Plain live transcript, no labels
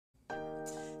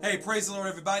Hey, praise the Lord,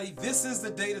 everybody. This is the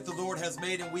day that the Lord has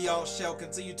made, and we all shall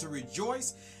continue to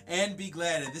rejoice and be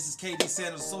glad. And this is KD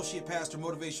Associate Pastor,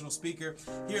 Motivational Speaker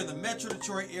here in the Metro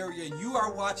Detroit area. And you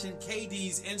are watching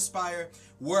KD's NSpire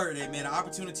Word. Amen. An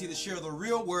opportunity to share the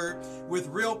real word with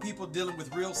real people dealing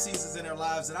with real seasons in their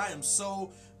lives. And I am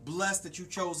so blessed that you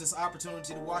chose this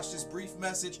opportunity to watch this brief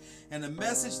message. And the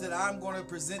message that I'm going to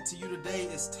present to you today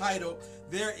is titled,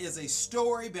 There is a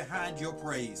Story Behind Your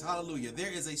Praise. Hallelujah.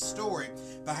 There is a story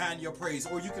behind your praise.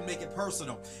 Or you can make it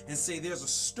personal and say, there's a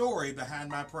story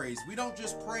behind my praise. We don't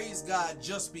just praise God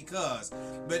just because,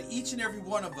 but each and every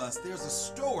one of us, there's a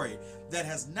story that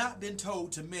has not been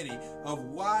told to many of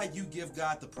why you give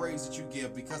God the praise that you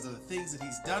give because of the things that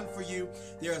He's done for you.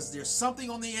 There's something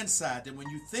on the inside that when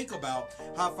you think about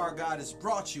how far God has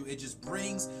brought you, it just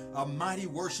brings a mighty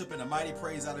worship and a mighty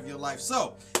praise out of your life.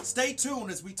 So stay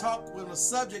tuned as we talk with a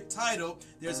subject titled,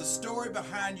 There's a Story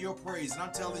Behind Your Praise. And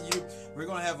I'm telling you, we're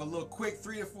going to have a little quick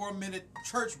 3 to 4 minute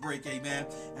church break, amen,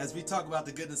 as we talk about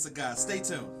the goodness of God. Stay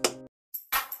tuned.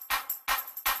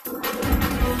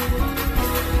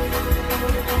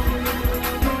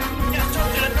 Yes,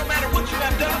 told you that no matter what you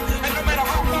have done and no matter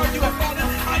how far you have fallen,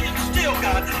 I am still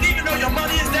God. Even though your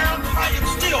money is down, I am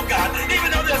still God.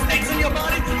 Even though there's aches in your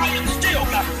body, I am still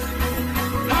God.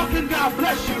 How can God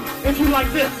bless you if you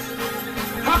like this?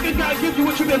 How can God give you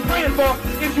what you've been praying for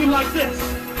if you like this?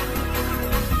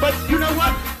 But you know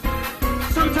what?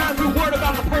 Sometimes we're worried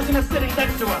about the person that's sitting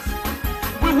next to us.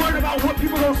 We're worried about what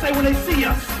people are going to say when they see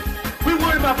us. We're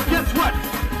worried about, but guess what?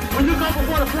 When you go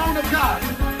before the throne of God,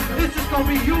 it's just going to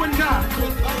be you and God. I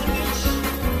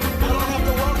don't have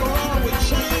to walk around with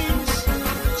chains.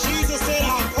 Jesus said,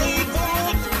 I paid for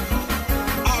it.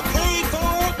 I paid for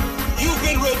it. You've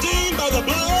been redeemed by the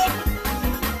blood.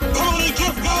 Come on and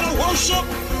give God a worship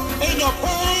and a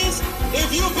praise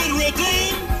if you've been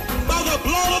redeemed by the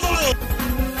blood of the Lamb.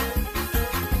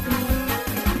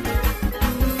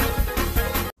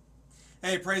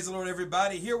 Hey, praise the Lord,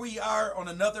 everybody. Here we are on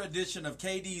another edition of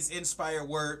KD's NSpire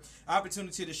Word.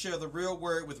 Opportunity to share the real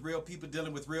word with real people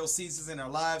dealing with real seasons in their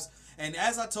lives. And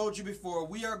as I told you before,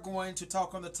 we are going to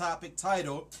talk on the topic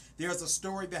titled, There's a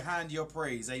Story Behind Your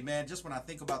Praise. Amen. Just when I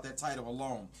think about that title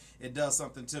alone, it does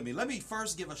something to me. Let me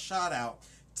first give a shout out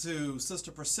to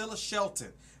Sister Priscilla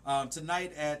Shelton.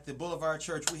 Tonight at the Boulevard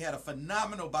Church, we had a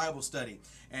phenomenal Bible study.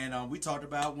 And we talked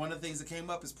about one of the things that came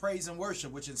up is praise and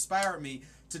worship, which inspired me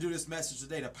to do this message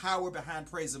today, the power behind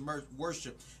praise and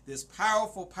worship. This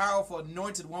powerful, powerful,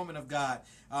 anointed woman of God.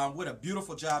 What a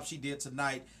beautiful job she did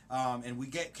tonight. And we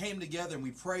came together and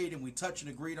we prayed and we touched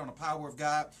and agreed on the power of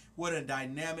God. What a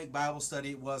dynamic Bible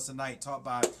study it was tonight, taught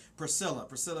by Priscilla.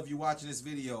 Priscilla, if you're watching this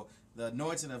video, the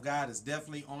anointing of God is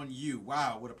definitely on you.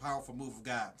 Wow, what a powerful move of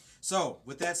God. So,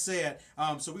 with that said,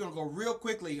 so we're going to go real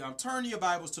quickly. Turn your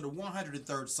Bibles to the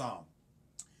 103rd Psalm.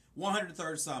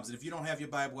 103rd Psalms. And if you don't have your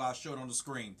Bible, I'll show it on the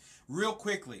screen. Real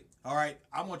quickly, all right,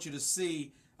 I want you to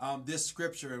see this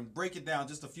scripture and break it down,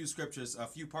 just a few scriptures, a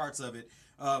few parts of it,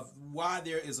 of why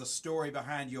there is a story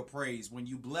behind your praise. When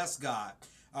you bless God,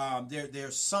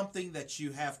 there's something that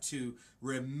you have to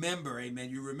remember.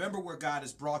 Amen. You remember where God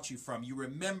has brought you from. You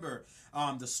remember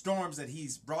the storms that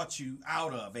He's brought you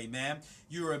out of. Amen.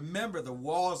 You remember the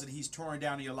walls that He's torn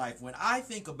down in your life. When I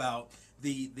think about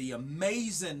the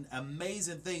amazing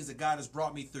things that God has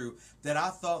brought me through, that I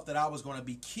thought that I was going to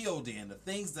be killed in, the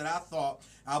things that I thought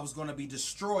I was going to be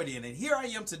destroyed in, and here I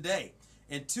am today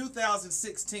in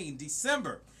 2016,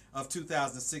 December of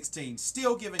 2016,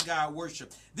 still giving God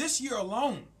worship. This year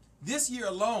alone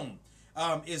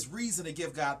is reason to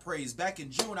give God praise. Back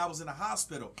in June, I was in a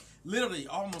hospital, literally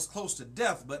almost close to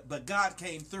death, but God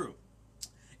came through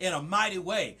in a mighty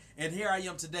way. And here I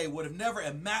am today. Would have never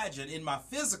imagined in my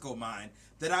physical mind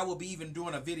that I will be even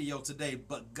doing a video today.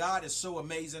 But God is so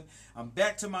amazing. I'm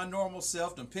back to my normal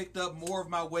self and picked up more of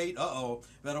my weight.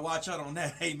 Better watch out on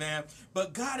that, amen.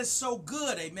 But God is so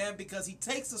good, amen, because He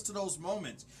takes us to those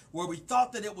moments where we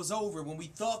thought that it was over, when we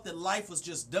thought that life was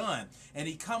just done. And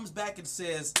He comes back and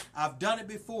says, I've done it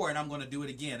before and I'm going to do it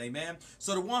again, amen.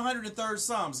 So the 103rd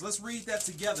Psalms, let's read that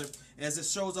together as it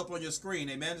shows up on your screen,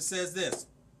 amen. It says this.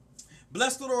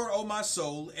 Bless the Lord, O my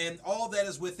soul, and all that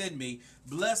is within me.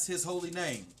 Bless His holy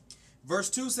name. Verse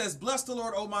 2 says, bless the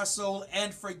Lord, O my soul,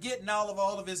 and forget not of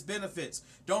all of His benefits.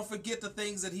 Don't forget the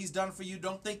things that He's done for you.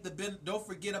 Don't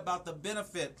forget about the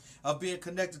benefit of being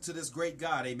connected to this great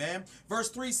God. Amen. Verse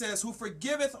 3 says, who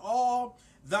forgiveth all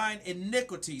thine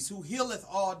iniquities, who healeth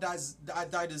all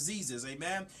thy diseases.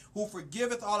 Amen. Who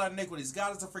forgiveth all thy iniquities.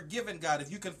 God is a forgiving God.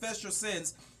 If you confess your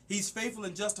sins, He's faithful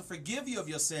and just to forgive you of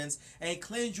your sins and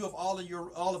cleanse you of all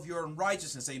of your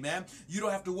unrighteousness. Amen. You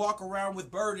don't have to walk around with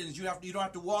burdens. You don't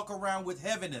have to walk around with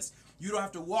heaviness. You don't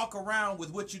have to walk around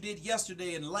with what you did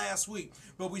yesterday and last week.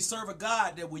 But we serve a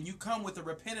God that when you come with a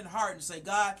repentant heart and say,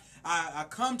 God, I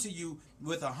come to you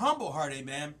with a humble heart,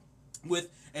 amen, with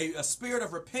a spirit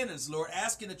of repentance, Lord,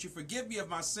 asking that you forgive me of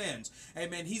my sins.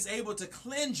 Amen. He's able to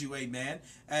cleanse you, amen,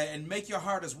 and make your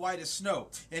heart as white as snow.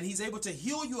 And he's able to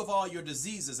heal you of all your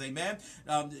diseases, amen.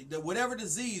 Whatever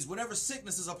disease, whatever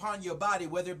sickness is upon your body,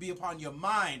 whether it be upon your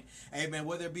mind, amen,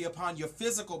 whether it be upon your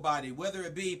physical body, whether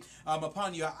it be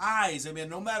upon your eyes, amen,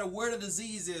 no matter where the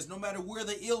disease is, no matter where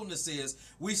the illness is,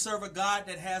 we serve a God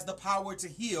that has the power to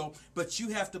heal, but you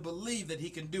have to believe that he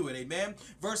can do it, amen.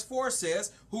 Verse 4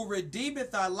 says, who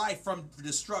redeemeth thy life from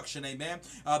destruction, amen.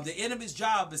 The enemy's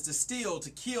job is to steal,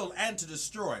 to kill, and to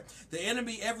destroy. The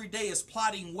enemy every day is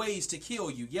plotting ways to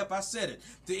kill you. Yep, I said it.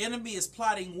 The enemy is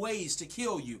plotting ways to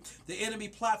kill you. The enemy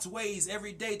plots ways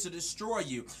every day to destroy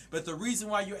you. But the reason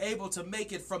why you're able to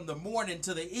make it from the morning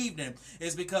to the evening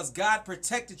is because God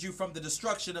protected you from the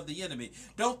destruction of the enemy.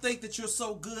 Don't think that you're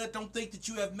so good. Don't think that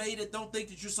you have made it. Don't think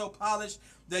that you're so polished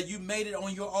that you made it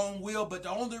on your own will. But the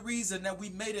only reason that we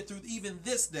made it through even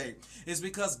this day is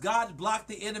because God blocked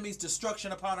the enemy's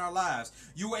destruction upon our lives.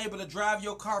 You were able to drive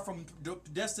your car from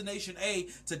destination A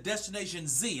to destination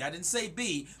Z. I didn't say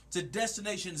B, to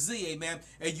destination Z, amen,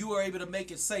 and you were able to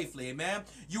make it safely, amen.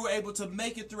 You were able to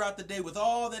make it throughout the day with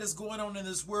all that is going on in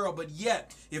this world, but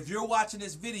yet, if you're watching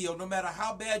this video, no matter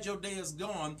how bad your day is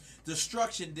gone,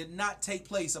 destruction did not take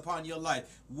place upon your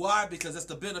life. Why? Because that's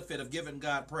the benefit of giving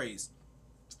God praise.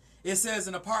 It says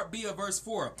in the part B of verse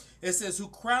 4, it says, who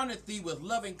crowneth thee with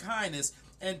loving kindness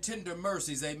and tender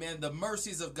mercies, amen. The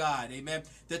mercies of God, amen.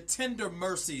 The tender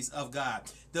mercies of God.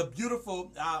 The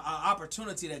beautiful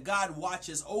opportunity that God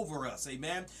watches over us,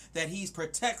 amen. That he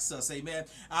protects us, amen.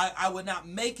 I would not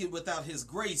make it without his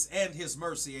grace and his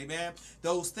mercy, amen.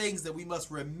 Those things that we must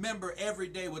remember every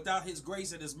day. Without his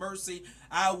grace and his mercy,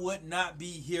 I would not be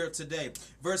here today.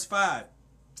 Verse 5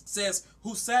 says,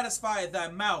 who satisfieth thy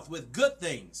mouth with good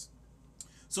things,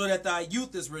 so that thy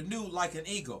youth is renewed like an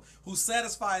eagle. Who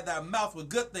satisfy thy mouth with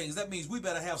good things. That means we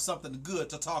better have something good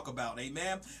to talk about,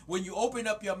 amen. When you open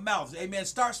up your mouth, amen,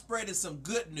 start spreading some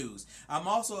good news.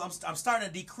 I'm starting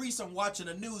to decrease on watching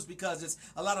the news because it's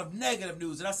a lot of negative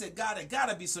news. And I said, God, it got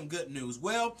to be some good news.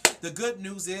 Well, the good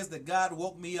news is that God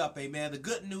woke me up, amen. The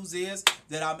good news is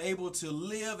that I'm able to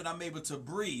live and I'm able to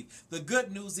breathe. The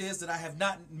good news is that I have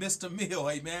not missed a meal,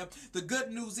 amen. The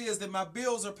good news is that my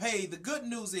bills are paid. The good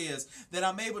news is that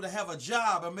I'm able to have a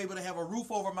job. I'm able to have a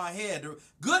roof over my head. The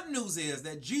good news is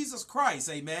that Jesus Christ,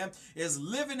 amen, is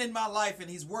living in my life and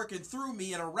he's working through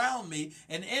me and around me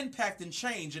and impacting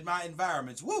change in my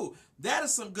environments. Woo! That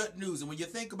is some good news. And when you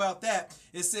think about that,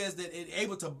 it says that it's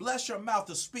able to bless your mouth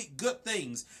to speak good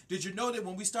things. Did you know that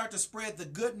when we start to spread the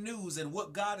good news and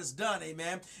what God has done,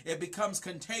 amen, it becomes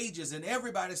contagious and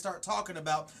everybody start talking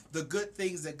about the good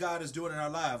things that God is doing in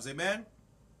our lives, amen?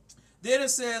 Then it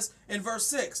says in verse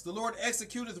 6, the Lord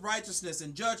executeth righteousness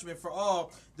and judgment for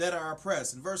all that are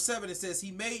oppressed. In verse 7 it says,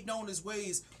 he made known his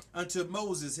ways unto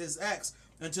Moses, his acts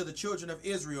unto the children of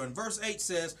Israel. And verse 8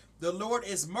 says, the Lord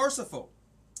is merciful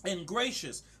and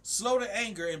gracious, slow to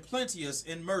anger, and plenteous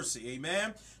in mercy.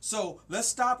 Amen. So let's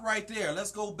stop right there.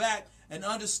 Let's go back and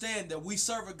understand that we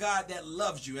serve a God that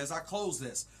loves you. As I close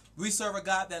this, we serve a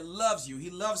God that loves you. He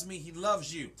loves me. He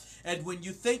loves you. And when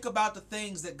you think about the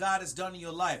things that God has done in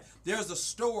your life, there's a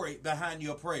story behind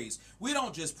your praise. We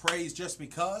don't just praise just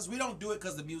because. We don't do it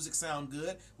because the music sounds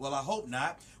good. Well, I hope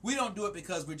not. We don't do it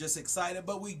because we're just excited,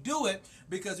 but we do it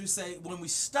because we say, when we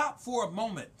stop for a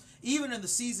moment, even in the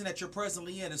season that you're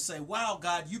presently in, and say, wow,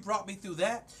 God, you brought me through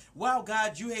that. Wow,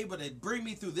 God, you're able to bring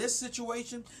me through this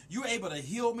situation. You're able to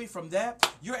heal me from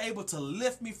that. You're able to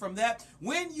lift me from that.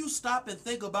 When you stop and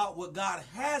think about what God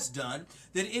has done,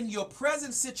 then in your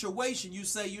present situation, you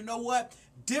say, you know what?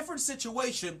 Different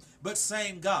situation, but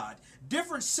same God.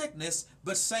 Different sickness,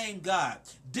 but same God.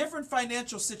 Different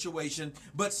financial situation,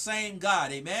 but same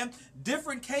God. Amen.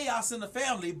 Different chaos in the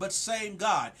family, but same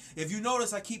God. If you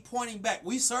notice, I keep pointing back.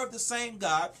 We serve the same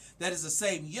God that is the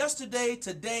same yesterday,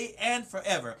 today, and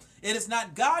forever. It is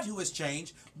not God who has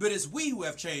changed, but it's we who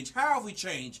have changed. How have we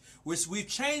changed? We've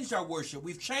changed our worship.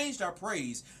 We've changed our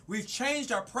praise. We've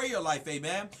changed our prayer life,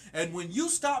 amen? And when you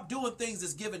stop doing things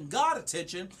that's giving God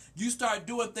attention, you start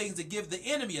doing things that give the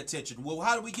enemy attention. Well,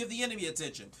 how do we give the enemy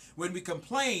attention? When we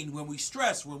complain, when we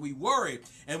stress, when we worry,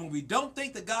 and when we don't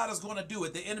think that God is going to do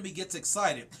it, the enemy gets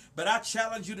excited. But I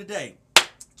challenge you today.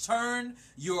 Turn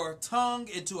your tongue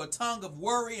into a tongue of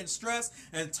worry and stress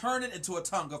and turn it into a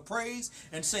tongue of praise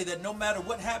and say that no matter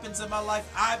what happens in my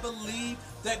life, I believe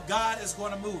that God is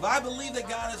going to move. I believe that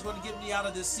God is going to get me out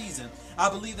of this season. I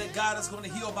believe that God is going to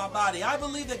heal my body. I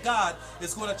believe that God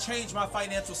is going to change my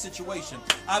financial situation.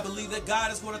 I believe that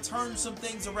God is going to turn some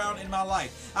things around in my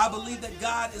life. I believe that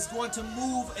God is going to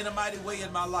move in a mighty way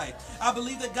in my life. I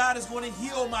believe that God is going to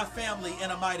heal my family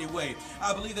in a mighty way.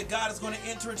 I believe that God is going to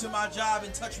enter into my job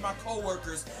and touch my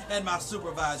co-workers and my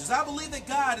supervisors. I believe that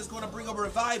God is going to bring a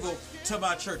revival to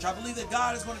my church. I believe that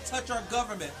God is going to touch our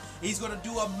government. He's going to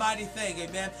do a mighty thing,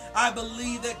 amen. I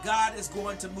believe that God is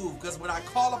going to move because when I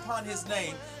call upon his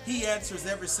name, he answers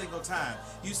every single time.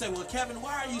 You say, well, Kevin,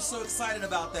 why are you so excited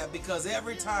about that? Because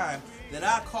every time that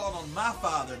I call on my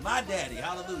Father, my Daddy,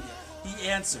 hallelujah, he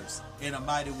answers in a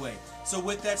mighty way. So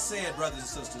with that said, brothers and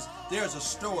sisters, there's a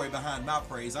story behind my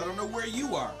praise. I don't know where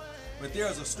you are, but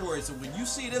there's a story. So when you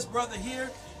see this brother here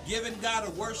giving God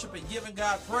a worship and giving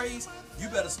God praise, you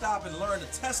better stop and learn the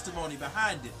testimony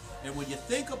behind it. And when you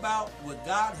think about what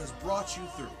God has brought you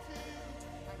through,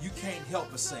 you can't help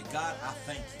but say, God, I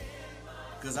thank you.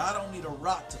 Because I don't need a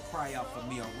rock to cry out for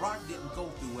me. A rock didn't go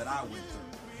through what I went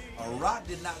through. A rock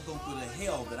did not go through the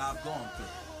hell that I've gone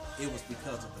through. It was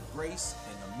because of the grace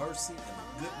and the mercy and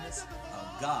the goodness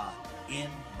of God in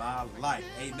my life.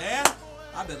 Amen.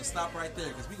 I better stop right there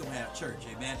because we're going to have church.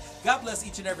 Amen. God bless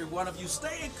each and every one of you.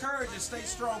 Stay encouraged and stay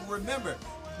strong. Remember,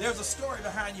 there's a story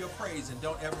behind your praise, and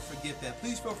don't ever forget that.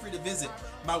 Please feel free to visit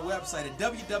my website at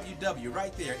www,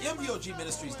 right there,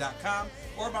 mvogministries.com,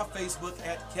 or my Facebook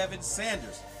at Kevin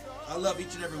Sanders. I love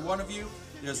each and every one of you.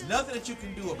 There's nothing that you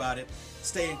can do about it.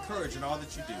 Stay encouraged in all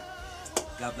that you do.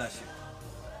 God bless you.